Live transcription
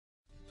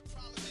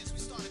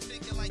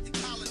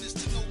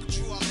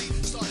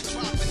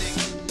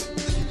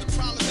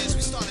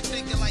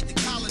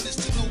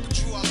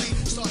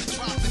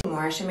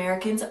Moorish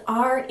Americans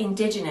are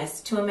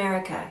indigenous to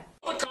America.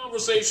 The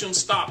conversation,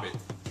 stop it.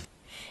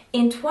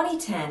 In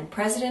 2010,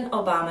 President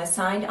Obama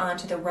signed on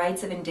to the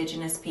rights of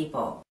indigenous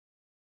people.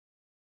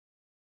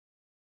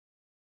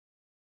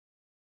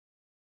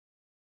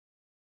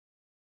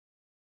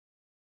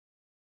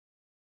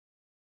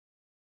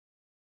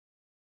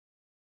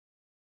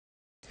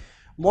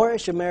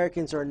 Moorish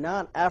Americans are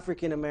not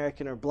African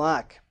American or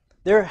black.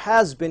 There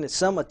has been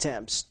some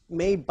attempts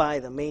made by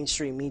the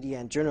mainstream media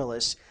and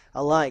journalists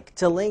alike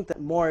to link the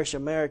Moorish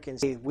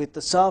Americans with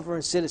the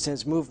sovereign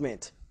citizens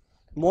movement.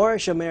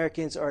 Moorish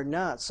Americans are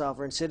not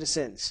sovereign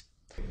citizens.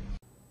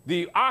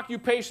 The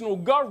occupational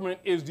government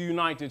is the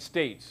United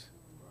States,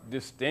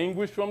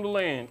 distinguished from the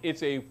land.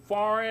 It's a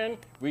foreign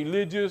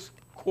religious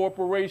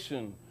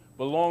corporation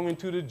belonging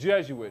to the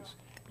Jesuits.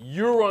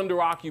 You're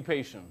under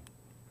occupation.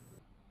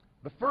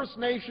 The first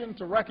nation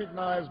to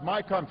recognize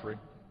my country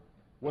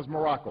was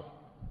Morocco.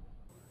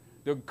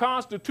 The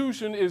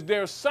Constitution is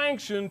their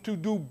sanction to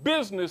do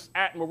business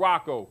at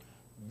Morocco.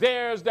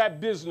 There's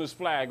that business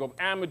flag of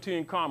amity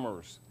and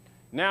commerce.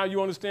 Now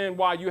you understand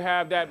why you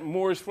have that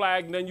Moorish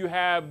flag, and then you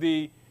have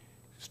the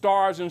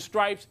stars and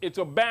stripes. It's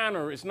a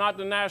banner. It's not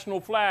the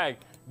national flag.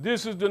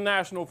 This is the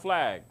national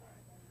flag.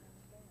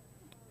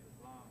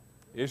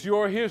 It's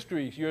your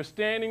history. You're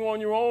standing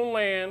on your own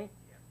land,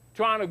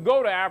 trying to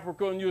go to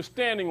Africa, and you're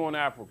standing on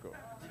Africa.